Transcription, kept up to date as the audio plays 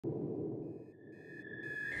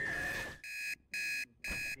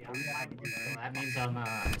Well, that means I'm a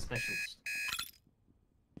specialist.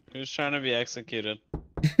 Who's trying to be executed?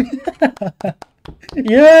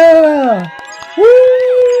 Yeah!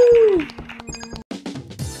 Woo!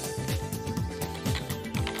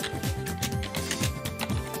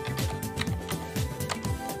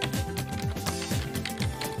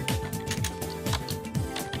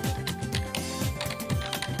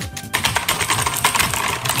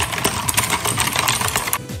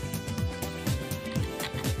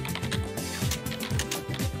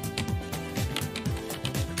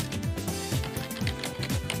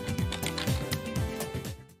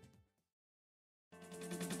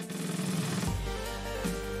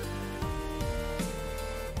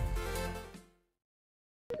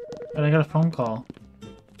 But I got a phone call.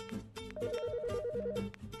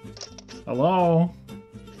 Hello?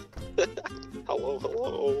 Hello,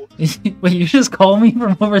 hello. Wait, you just called me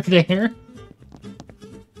from over there?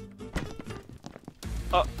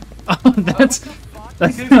 Oh, that's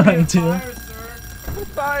what I do.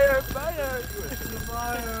 Fire, fire!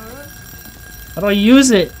 How do I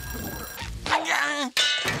use it?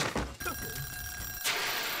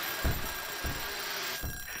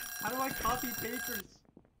 How do I copy papers?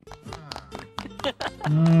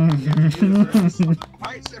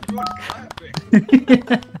 Why is everyone clapping?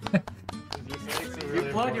 You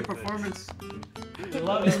applaud your performance. We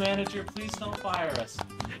love you, manager. Please don't fire us.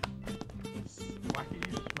 Why are you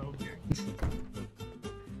smoking?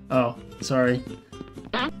 Oh, sorry.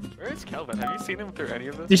 Where is Kelvin? Have you seen him through any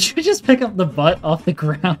of this? Did you just pick up the butt off the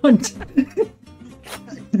ground?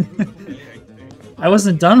 I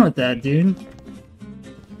wasn't done with that, dude.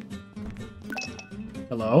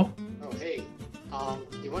 Hello? Oh, hey.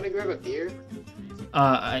 You want to grab a beer?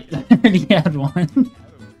 I already had one.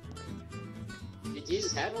 You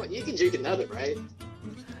just had one? You can drink another, right?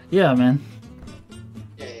 Yeah, man.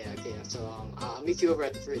 Yeah, okay. So, I'll meet you over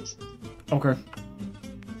at the fridge. Okay.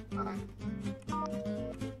 Alright.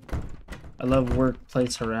 I love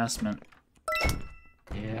workplace harassment.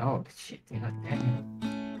 Yeah, oh shit, god damn.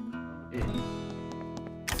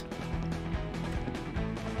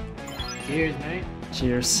 Cheers, mate.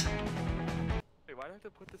 Cheers. Wait, why do I have to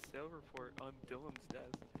put the sale report on Dylan's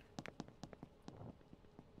desk?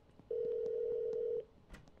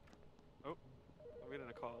 Oh, I'm getting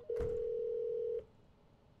a call.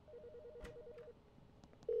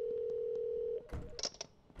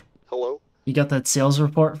 Hello? You got that sales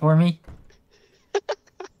report for me?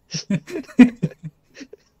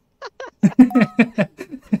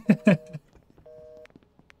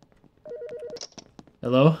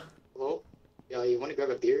 Hello? Hello? Yeah, you want to grab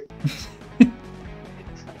a beer?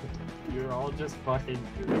 You're all just fucking.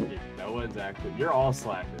 No one's actually. You're all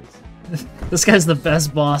slackers. This guy's the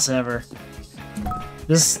best boss ever.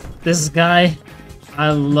 This guy,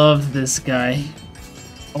 I love this guy.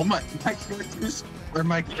 Oh my characters, or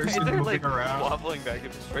my cursor They're moving like around. wobbling back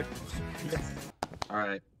and forth.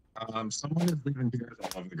 Alright, someone is leaving beers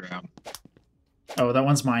all over the ground. Oh, that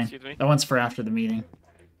one's mine. Excuse me? That one's for after the meeting.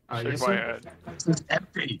 Shake my head. This is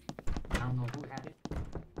empty. I don't know who had it.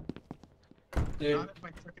 Dude, Not if my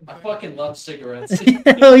frickin' I phone- fucking love cigarettes.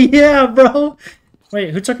 Hell yeah, bro!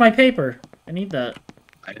 Wait, who took my paper? I need that.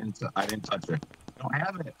 I didn't touch it. I don't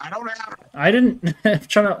have it. I don't have it. I didn't.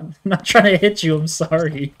 I'm not trying to hit you. I'm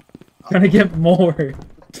sorry. I'm trying to get more.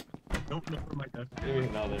 Don't look for my desk.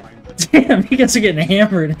 Another. Damn, you guys are getting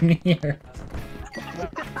hammered in here.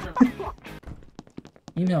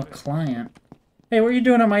 Email client. Hey, what are you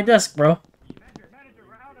doing on my desk, bro?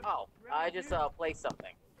 Oh, I just placed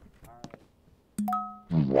something.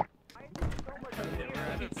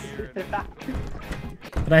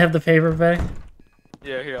 Can I have the paper back?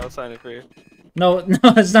 Yeah, here, I'll sign it for you. No, no,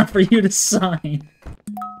 it's not for you to sign.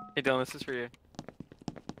 Hey Dylan, this is for you.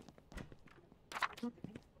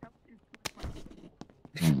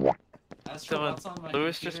 As for what's on my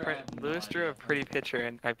Lewis computer, just I have no Lewis drew a idea. pretty picture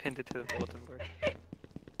and I pinned it to the bulletin board.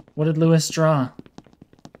 What did Lewis draw?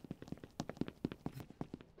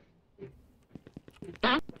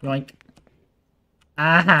 Yoink.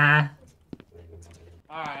 Aha!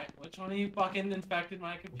 Alright, which one of you fucking infected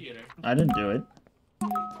my computer? I didn't do it.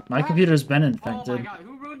 My computer's been Oh my infected. god,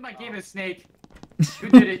 who ruined my game of Snake? Who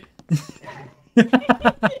did it?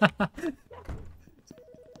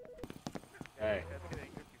 Hey.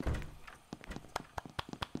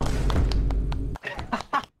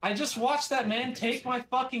 I just watched that man take my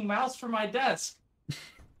fucking mouse from my desk.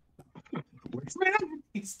 Which man?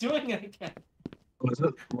 He's doing it again. Was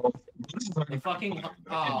it? Well, this is The fucking.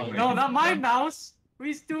 Oh, No, not my mouse. What are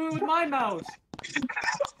you doing with my mouse?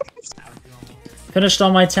 Finished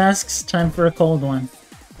all my tasks. Time for a cold one.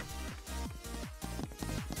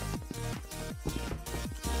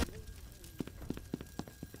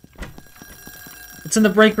 It's in the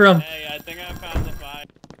break room. Hey, I think I found the fire.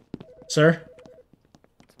 Sir?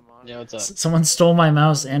 Yeah, what's up? Someone stole my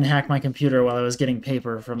mouse and hacked my computer while I was getting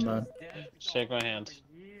paper from the... Shake my hand.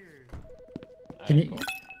 Can you... Cool.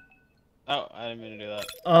 Oh, I didn't mean to do that.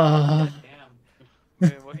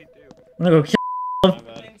 Man, what'd he do? I'm gonna go kill... My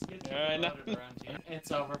bad. Alright, no. It's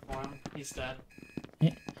over for him. He's dead. How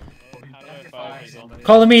do I fire people?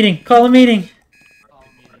 Call a meeting! Call a meeting!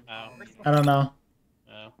 Ow. I don't know.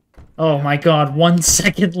 No. Oh my god, 1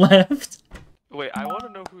 second left. Wait, I want to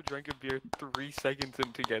know who drank a beer 3 seconds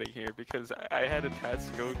into getting here because I had a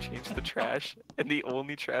task to go change the trash, and the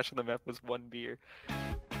only trash on the map was 1 beer.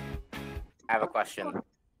 I have a question.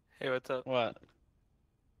 Hey, what's up? What?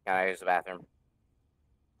 Can I use the bathroom?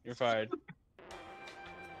 You're fired.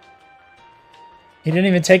 He didn't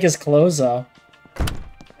even take his clothes off.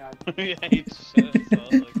 Yeah, he shit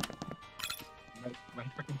himself. Like... My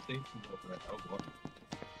freaking station's over. Oh boy.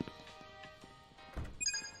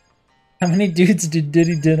 How many dudes did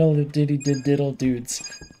Diddy Diddle dudes?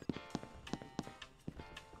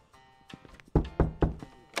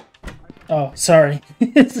 Oh, sorry.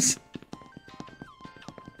 That's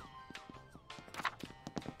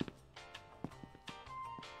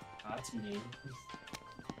mean.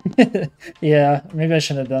 Yeah, maybe I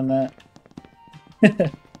shouldn't have done that.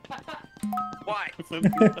 Why?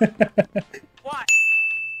 What?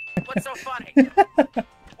 What's so funny?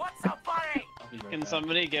 What's so funny? Can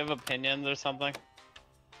somebody give opinions or something?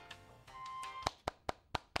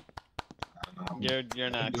 You're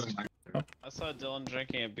next. I saw Dylan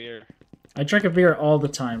drinking a beer. I drink a beer all the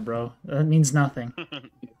time, bro. That means nothing.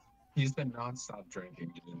 He's been non-stop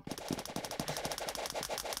drinking.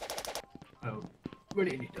 Oh, what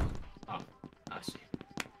do you need to do? Oh, I see.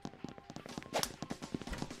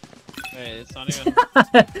 Wait, it's not even.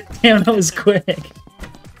 Damn, that was quick.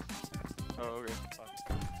 Oh, okay.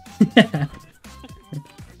 Fuck.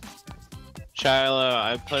 Shiloh,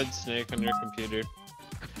 I played Snake on your computer.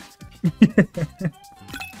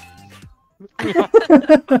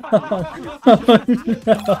 Oh,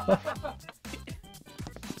 no.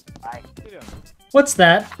 What's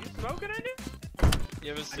that? You smoking in it? You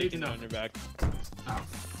have a sticky note on your back. Oh,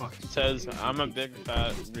 fuck. It says, I'm a big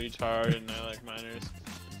fat retard and I like minors.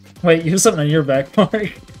 Wait, you have something on your back,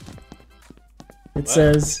 Mark. It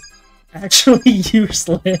says, actually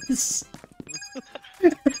useless.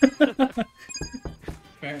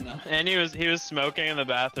 Fair enough. And he was smoking in the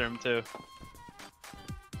bathroom too.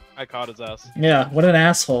 I caught his ass. Yeah, what an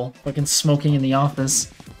asshole. Fucking smoking in the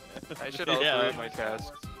office. I should also Yeah. read my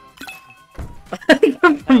tasks. I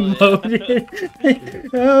got promoted.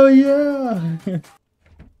 Oh yeah.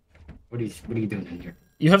 What are you doing in here?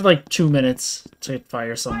 You have like 2 minutes to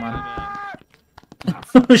fire someone. Man.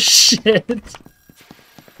 Oh shit.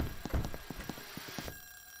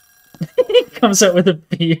 He comes out with a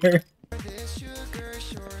beer.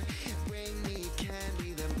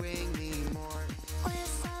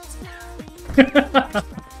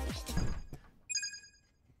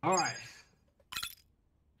 Alright.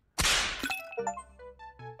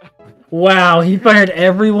 Wow, he fired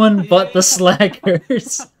everyone but the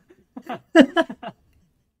slackers.